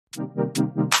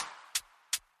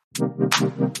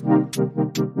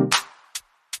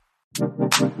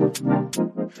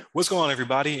What's going on,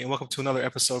 everybody, and welcome to another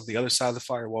episode of the Other Side of the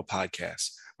Firewall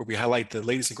podcast, where we highlight the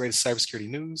latest and greatest cybersecurity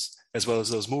news, as well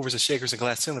as those movers and shakers and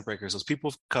glass ceiling breakers, those people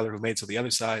of color who made it to the other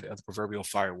side of the proverbial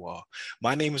firewall.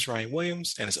 My name is Ryan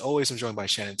Williams, and as always, I'm joined by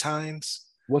Shannon Tynes.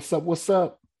 What's up? What's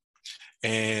up?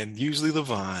 And usually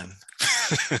Levon,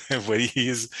 but he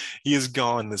is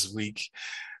gone this week.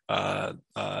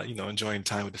 Enjoying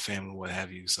time with the family and what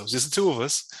have you. So it's just the two of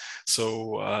us.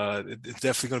 So it's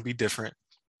definitely going to be different.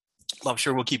 I'm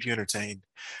sure we'll keep you entertained.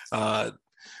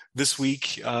 This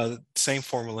week, same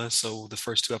formula. So the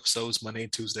first two episodes, Monday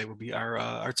and Tuesday, will be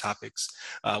our topics.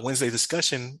 Wednesday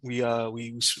discussion, we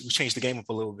changed the game up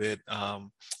a little bit.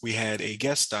 We had a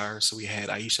guest star, so we had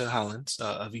Aisha Hollins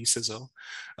of eCISO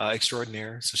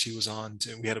extraordinaire. So she was on.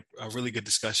 We had a really good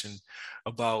discussion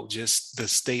about just the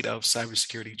state of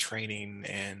cybersecurity training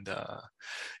and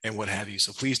what have you.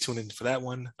 So please tune in for that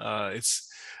one. It's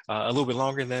a little bit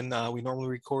longer than we normally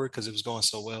record because it was going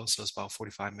so well. So it's about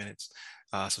 45 minutes.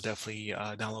 So definitely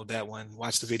download that one,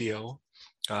 watch the video,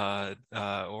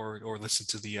 or listen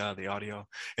to the audio.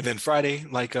 And then Friday,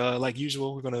 like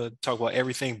usual, we're going to talk about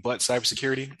everything but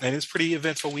cybersecurity. And it's a pretty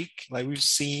eventful week. Like we've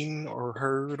seen or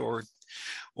heard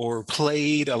or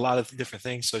played a lot of different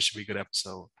things. So it should be a good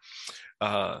episode.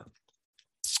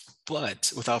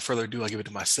 But without further ado, I'll give it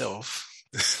to myself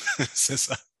since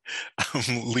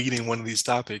I'm leading one of these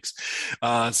topics.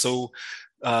 So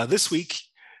this week,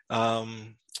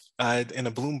 in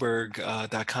a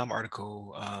Bloomberg.com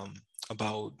article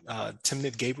about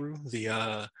Timnit Gebru,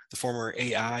 the former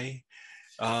AI,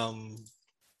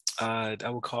 I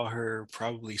would call her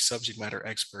probably subject matter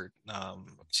expert.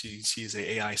 She's an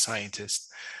AI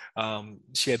scientist.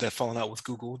 She had that falling out with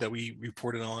Google that we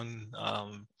reported on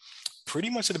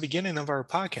pretty much at the beginning of our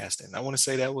podcasting. I want to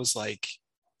say that was like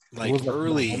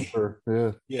early.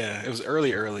 Yeah, it was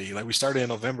early. Like we started in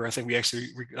November. I think we actually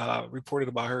reported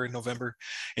about her in November,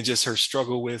 and just her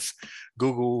struggle with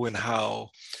Google and how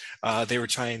they were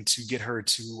trying to get her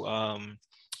to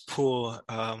pull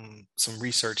some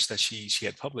research that she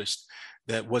had published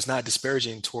that was not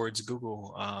disparaging towards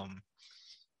Google.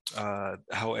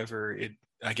 However,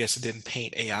 I guess it didn't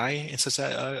paint AI in such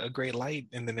a great light,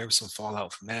 and then there was some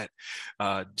fallout from that.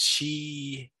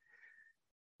 She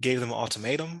gave them an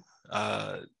ultimatum,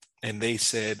 and they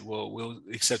said, well, we'll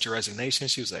accept your resignation.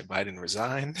 She was like, but I didn't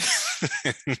resign.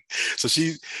 So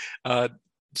she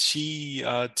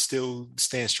still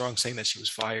stands strong saying that she was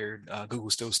fired.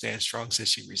 Google still stands strong, says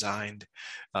she resigned.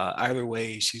 Either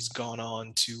way, she's gone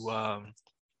on to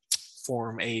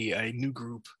form a new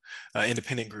group,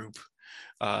 independent group,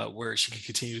 where she can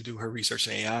continue to do her research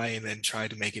in AI and then try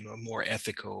to make it a more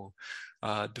ethical,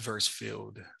 diverse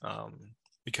field.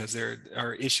 Because there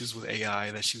are issues with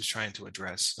AI that she was trying to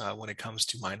address when it comes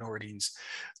to minorities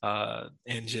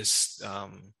and just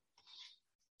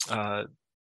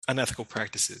unethical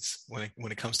practices when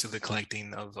it comes to the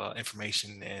collecting of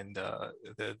information and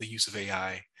the use of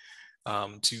AI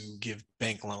to give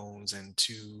bank loans and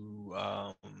to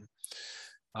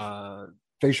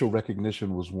facial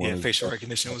recognition was one. Yeah, facial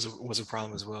recognition was a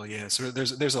problem as well. Yeah, so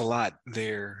there's a lot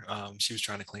there she was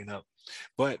trying to clean up,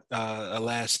 but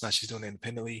alas, now she's doing it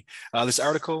independently. This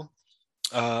article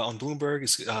on Bloomberg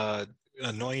is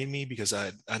annoying me because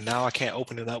now I can't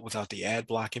open it up without the ad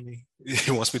blocking me. It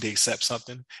wants me to accept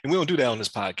something, and we don't do that on this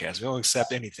podcast. We don't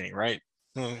accept anything, right?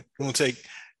 We don't take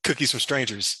cookies from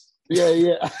strangers.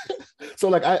 Yeah. So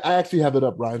like I actually have it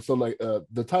up, Ryan. So like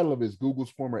the title of it is Google's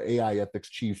former AI ethics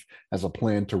chief has a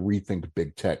plan to rethink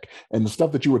big tech. And the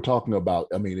stuff that you were talking about,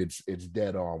 I mean, it's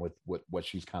dead on with what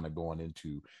she's kind of going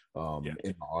into in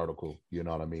the article. You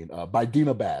know what I mean? By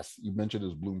Dina Bass. You mentioned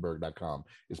it's Bloomberg.com.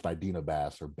 It's by Dina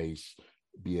Bass or Bass,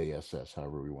 BASS,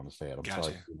 however we want to say it. I'm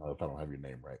sorry if I don't have your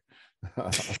name right.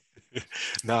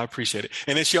 No, I appreciate it.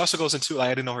 And then she also goes into, I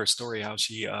didn't know her story, how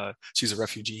she's a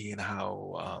refugee and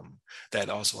how that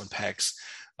also impacts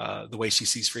the way she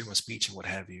sees freedom of speech and what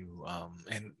have you,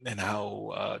 and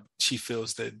how she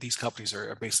feels that these companies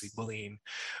are basically bullying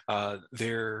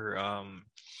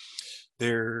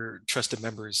their trusted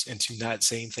members into not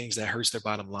saying things that hurts their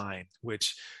bottom line,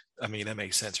 which, I mean, that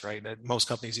makes sense, right? That most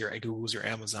companies, your Googles, your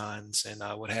Amazons, and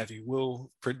what have you, will,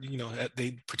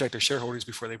 they protect their shareholders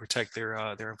before they protect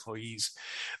their employees.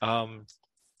 And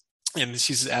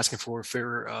she's asking for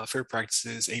fair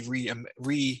practices,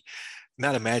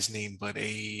 not imagining, but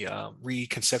a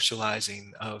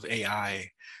reconceptualizing of AI,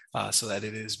 so that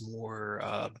it is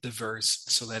more diverse,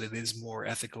 so that it is more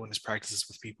ethical in its practices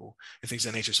with people and things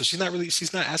of that nature. So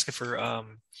she's not asking for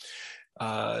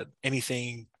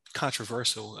anything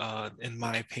controversial in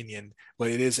my opinion, but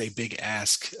it is a big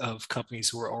ask of companies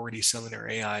who are already selling their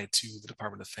AI to the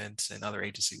Department of Defense and other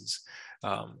agencies.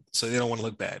 So they don't want to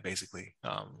look bad, basically.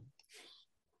 How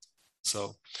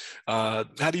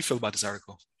do you feel about this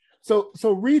article?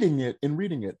 So reading it,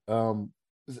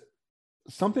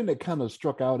 something that kind of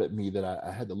struck out at me that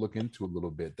I had to look into a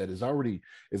little bit, that is already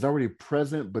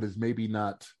present, but is maybe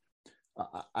not,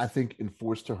 I think,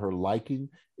 enforced to her liking,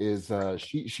 is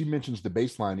she mentions the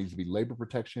baseline needs to be labor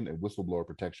protection and whistleblower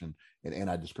protection and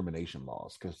anti-discrimination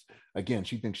laws. Because again,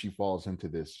 she thinks she falls into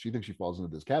this. She thinks she falls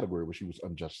into this category where she was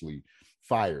unjustly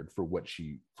fired for what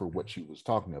she was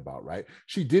talking about. Right?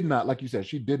 She did not, like you said,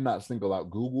 she did not single out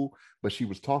Google, but she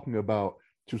was talking about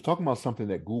something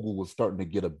that Google was starting to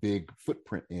get a big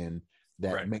footprint in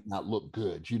that Right. may not look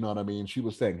good. You know what I mean? She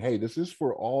was saying, hey, this is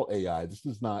for all AI. This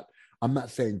is not, I'm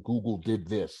not saying Google did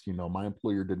this. My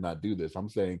employer did not do this. I'm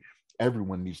saying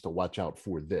everyone needs to watch out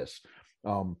for this.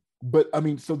 But I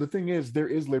mean, so the thing is, there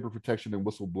is labor protection and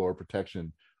whistleblower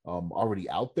protection already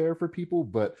out there for people.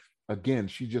 But again,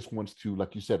 she just wants to,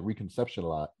 like you said,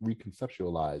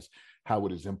 reconceptualize how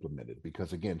it is implemented,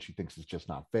 because again, she thinks it's just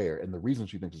not fair. And the reason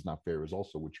she thinks it's not fair is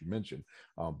also what you mentioned,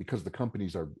 because the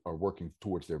companies are working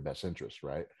towards their best interests,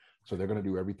 right? So they're going to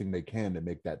do everything they can to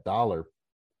make that dollar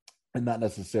and not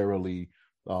necessarily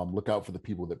look out for the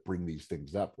people that bring these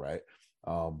things up, right?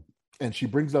 And she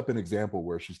brings up an example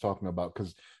where she's talking about,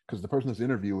 because the person that's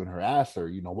interviewing her asks her,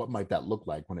 what might that look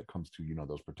like when it comes to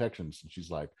those protections? And she's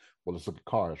like, well, let's look at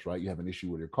cars, right? You have an issue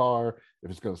with your car,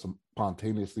 if it's going to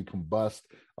spontaneously combust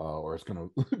or it's going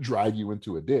to drive you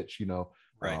into a ditch,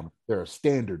 Right. there are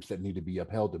standards that need to be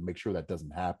upheld to make sure that doesn't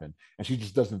happen. And she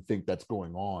just doesn't think that's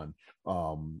going on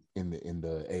in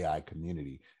the AI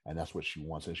community, and that's what she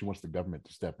wants. And she wants the government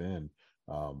to step in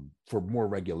for more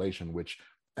regulation, which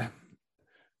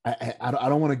I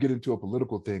don't want to get into a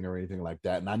political thing or anything like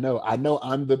that. And I know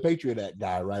I'm the Patriot Act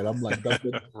guy, right? I'm like,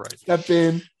 government, Right. step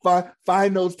in,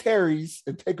 find those Terrys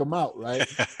and take them out, right?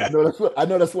 I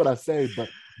know that's what I say, but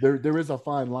there is a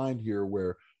fine line here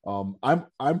where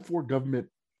I'm for government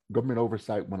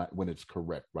oversight when it's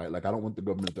correct, right? Like, I don't want the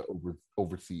government to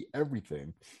oversee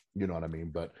everything, you know what I mean?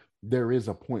 But there is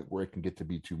a point where it can get to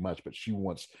be too much. But she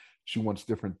wants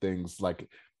different things, like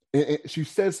she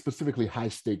says specifically high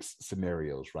stakes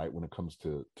scenarios, right? When it comes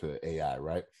to AI,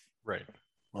 right? Right.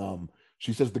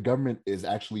 She says the government is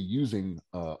actually using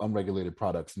unregulated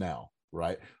products now,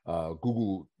 right?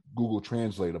 Google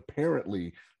Translate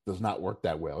apparently does not work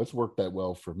that well. It's worked that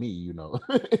well for me,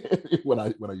 when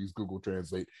I use Google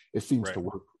Translate, it seems Right. to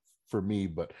work for me.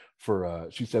 But for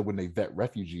she said when they vet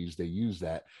refugees, they use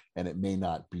that, and it may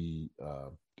not be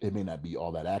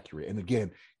all that accurate. And again,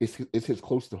 it's hits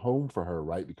close to home for her,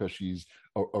 right? Because she's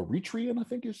Eritrean, I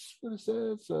think is what it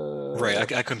says.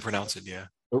 Right. I couldn't pronounce it. Yeah.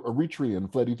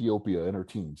 Eritrean, fled Ethiopia in her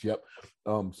teens. Yep.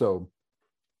 So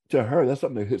to her, that's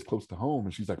something that hits close to home.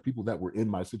 And she's like, people that were in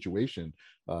my situation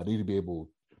need to be able.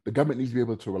 The government needs to be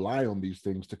able to rely on these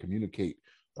things to communicate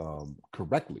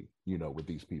correctly, with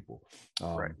these people.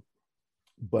 Right.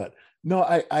 But no,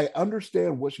 I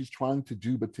understand what she's trying to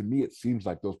do, but to me, it seems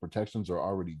like those protections are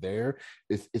already there.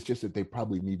 It's just that they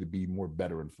probably need to be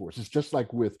better enforced. It's just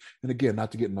like with, and again,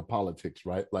 not to get into politics,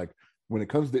 right? Like when it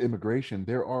comes to immigration,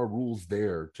 there are rules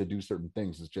there to do certain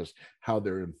things. It's just how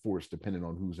they're enforced depending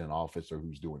on who's in office or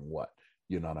who's doing what.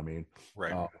 You know what I mean?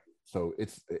 Right. So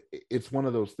it's one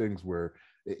of those things where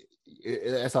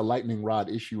it's a lightning rod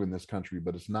issue in this country,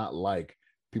 but it's not like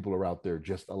people are out there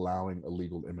just allowing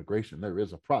illegal immigration. There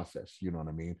is a process, you know what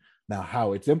I mean? Now,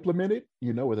 how it's implemented,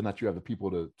 whether or not you have the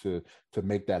people to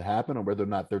make that happen, or whether or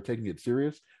not they're taking it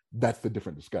serious, that's the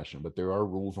different discussion. But there are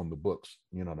rules on the books,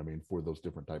 you know what I mean, for those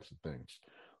different types of things.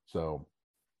 So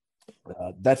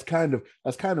that's kind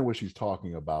of what she's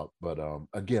talking about. But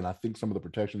again, I think some of the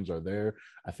protections are there.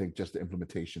 I think just the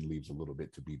implementation leaves a little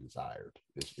bit to be desired.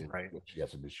 Is Right. what she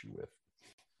has an issue with.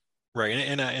 Right,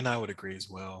 and I would agree as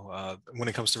well. When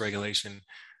it comes to regulation,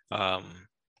 um,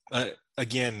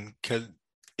 again, because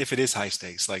if it is high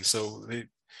stakes, like the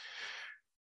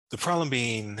problem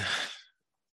being,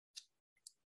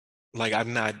 like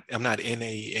I'm not in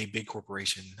a big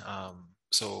corporation,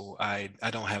 so I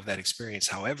don't have that experience.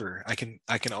 However, I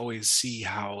can always see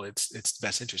how it's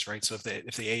best interest, right? So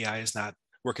if the AI is not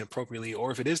working appropriately,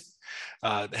 or if it is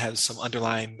has some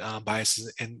underlying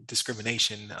biases and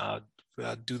discrimination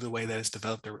due to the way that it's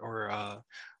developed or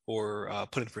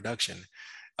put into production.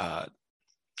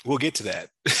 We'll get to that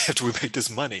after we make this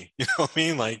money. You know what I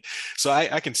mean? Like, so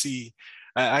I can see,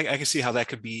 I can see how that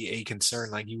could be a concern.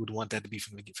 Like, you would want that to be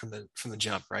from the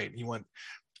jump, right? You want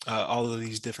all of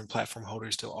these different platform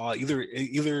holders to all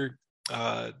either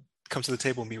come to the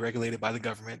table and be regulated by the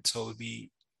government, so it'll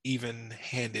be even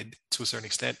handed to a certain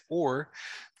extent, or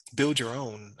build your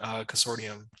own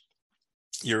consortium,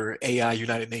 your AI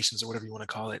United Nations or whatever you want to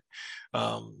call it,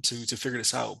 to figure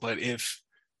this out. But if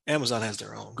Amazon has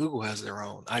their own, Google has their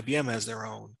own, IBM has their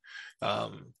own,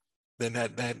 then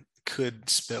that could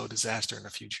spell disaster in the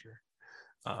future,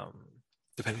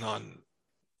 depending on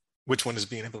which one is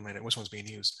being implemented, which one's being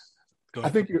used. I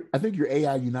think your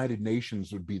AI United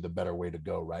Nations would be the better way to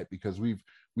go, right? Because we've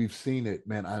seen it,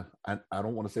 man. I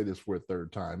don't want to say this for a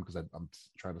third time because I'm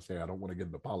trying to say I don't want to get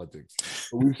into politics,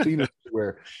 but we've seen it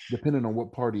where depending on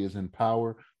what party is in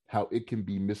power, how it can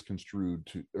be misconstrued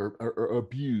to or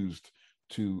abused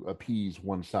to appease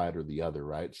one side or the other,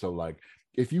 right? So like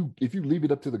if you leave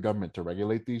it up to the government to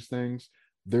regulate these things,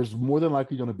 there's more than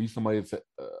likely going to be somebody that's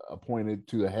appointed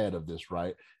to the head of this,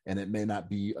 right? And it may not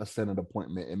be a Senate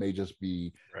appointment. It may just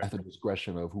be at the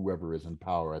discretion of whoever is in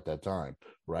power at that time,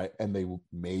 right? And they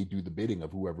may do the bidding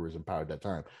of whoever is in power at that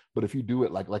time. But if you do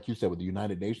it like you said with the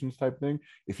United Nations type thing,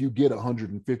 if you get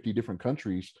 150 different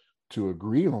countries to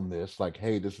agree on this, like,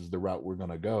 hey, this is the route we're going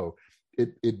to go,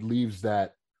 it leaves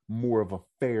that more of a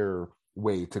fair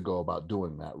way to go about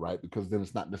doing that, right? Because then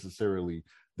it's not necessarily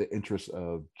the interests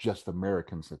of just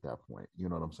Americans at that point. You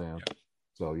know what I'm saying? Yeah.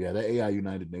 So yeah, the AI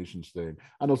United Nations thing.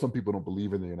 I know some people don't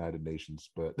believe in the United Nations,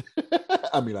 but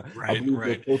I mean, I believe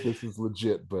their purpose is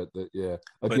legit. But yeah,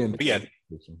 again, but yeah,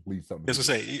 as I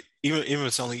say, even if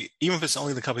it's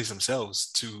only the companies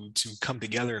themselves to come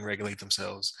together and regulate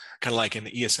themselves, kind of like in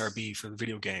the ESRB for the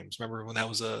video games. Remember when that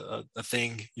was a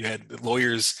thing? You had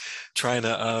lawyers trying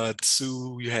to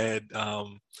sue. You had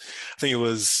I think it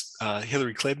was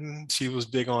Hillary Clinton. She was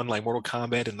big on like Mortal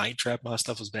Kombat and Night Trap and all that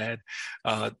stuff was bad.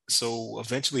 So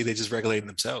eventually they just regulated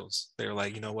themselves. They're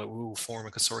like, you know what, we will form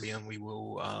a consortium. We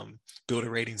will build a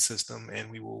rating system and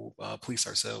we will police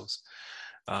ourselves.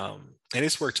 And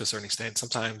it's worked to a certain extent.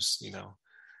 Sometimes, you know,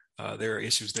 there are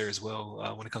issues there as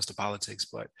well when it comes to politics,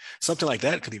 but something like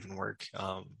that could even work.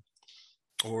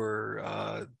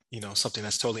 Or you know, something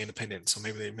that's totally independent. So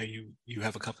maybe you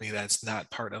have a company that's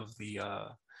not part of the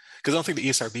because I don't think the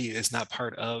ESRB is not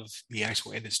part of the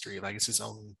actual industry. Like it's its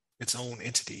own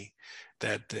entity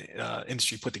that the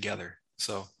industry put together.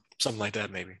 So something like that,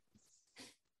 maybe.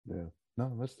 Yeah,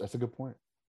 no, that's a good point.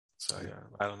 So yeah,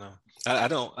 I don't know. I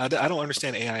don't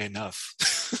understand AI enough.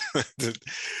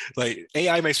 Like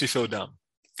AI makes me feel dumb.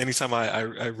 Anytime I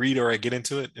read or I get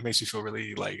into it, it makes me feel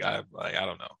really like I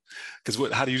don't know.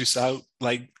 Because how do you decide?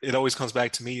 Like it always comes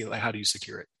back to me like how do you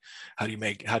secure it? How do you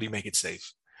make it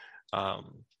safe?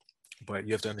 But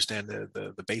you have to understand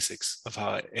the basics of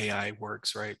how AI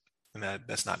works, right? And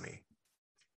that's not me.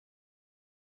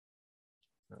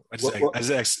 I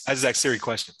just ask Siri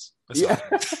questions. That's yeah.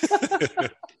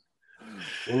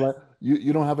 Well,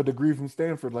 you don't have a degree from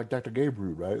Stanford like Dr.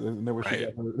 Gebru, right?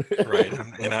 Right.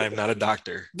 And I'm not a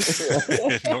doctor,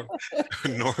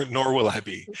 nor will I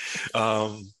be.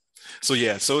 So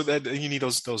yeah, so that you need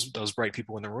those bright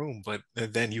people in the room, but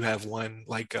then you have one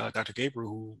like Dr.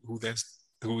 Gebru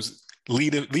who's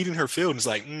leading her field and is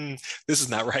like, this is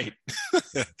not right,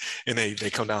 and they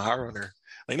come down hard on her.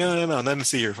 Like, no, nothing to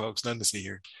see here, folks, nothing to see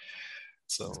here.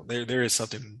 So there is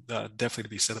something definitely to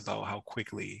be said about how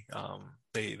quickly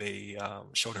they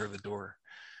showed her the door.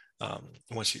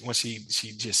 Once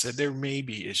she just said there may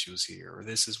be issues here, or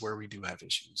this is where we do have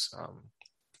issues.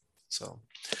 So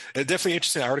a definitely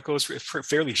interesting article. It's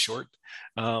fairly short.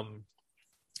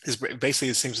 Basically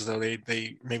it seems as though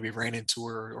they maybe ran into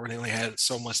her, or they only had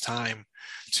so much time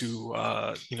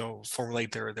to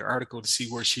formulate their article to see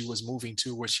where she was moving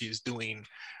to, what she is doing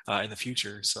in the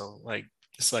future. So like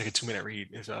it's like a 2-minute read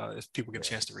if people get a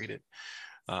chance to read it.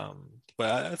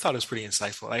 But I thought it was pretty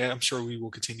insightful. I'm sure we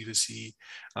will continue to see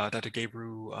Dr.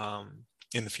 Gebru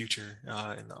in the future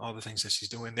and all the things that she's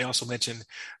doing. They also mentioned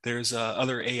there's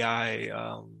other AI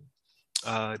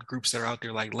groups that are out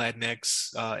there like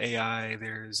Latinx AI.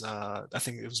 There's I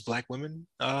think it was Black women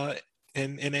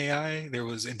in AI. There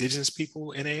was Indigenous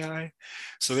people in AI.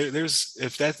 So there's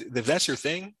if that's your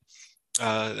thing.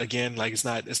 Again, like it's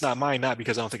not mine, not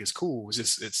because I don't think it's cool. It's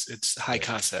just it's high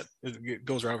concept. It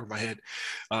goes right over my head.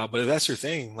 But if that's your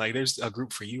thing, like there's a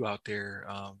group for you out there.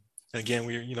 And again,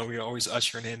 we're always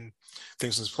ushering in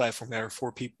things on this platform that are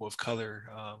for people of color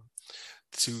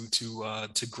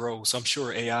to grow. So I'm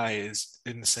sure AI is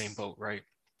in the same boat, right?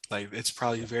 Like it's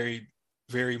probably very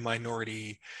very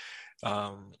minority.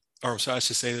 Or so I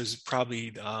should say, there's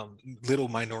probably little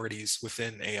minorities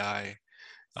within AI.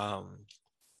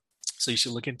 So you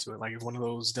should look into it. Like if one of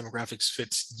those demographics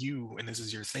fits you and this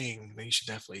is your thing, then you should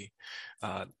definitely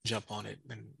jump on it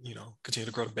and continue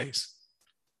to grow the base.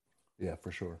 Yeah,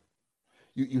 for sure.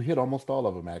 You hit almost all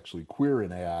of them actually. Queer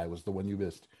in AI was the one you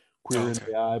missed. Oh, Queer in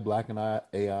okay. AI, Black in AI,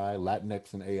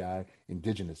 Latinx in AI,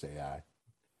 Indigenous AI.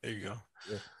 There you go.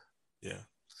 Yeah. Yeah.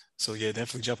 So yeah,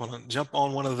 definitely jump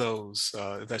on one of those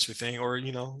if that's your thing, or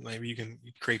maybe you can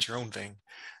create your own thing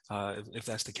if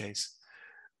that's the case.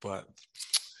 But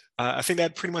I think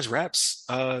that pretty much wraps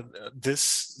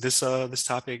this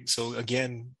topic. So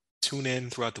again, tune in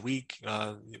throughout the week.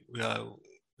 Uh,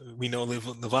 we know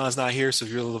Levon's not here, so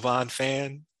if you're a Levon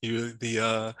fan, you're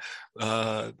the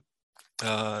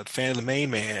fan of the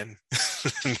main man.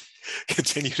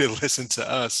 Continue to listen to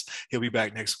us. He'll be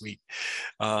back next week.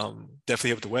 Definitely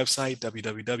have the website,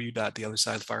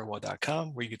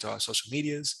 www.theothersideofthefirewall.com, where you get to our social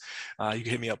medias. You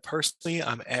can hit me up personally.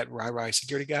 I'm at RyRy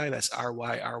Security Guy. That's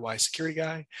RYRY Security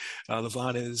Guy.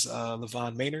 Levon is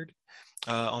Levon Maynard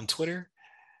on Twitter.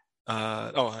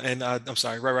 I'm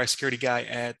sorry, RyRy Security Guy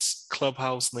at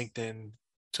Clubhouse, LinkedIn,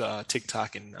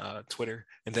 TikTok, and Twitter.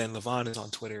 And then Levon is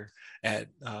on Twitter at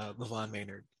Levon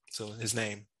Maynard. So his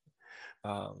name.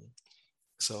 Um,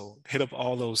 so hit up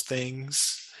all those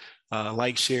things,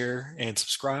 like, share, and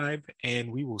subscribe,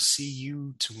 and we will see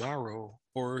you tomorrow,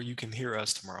 or you can hear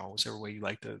us tomorrow, whichever way you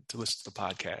like to listen to the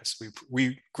podcast.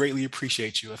 We greatly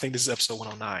appreciate you. I think this is episode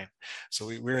 109,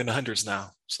 so we're in the hundreds now.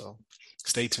 So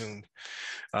stay tuned.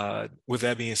 With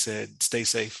that being said, stay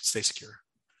safe, stay secure.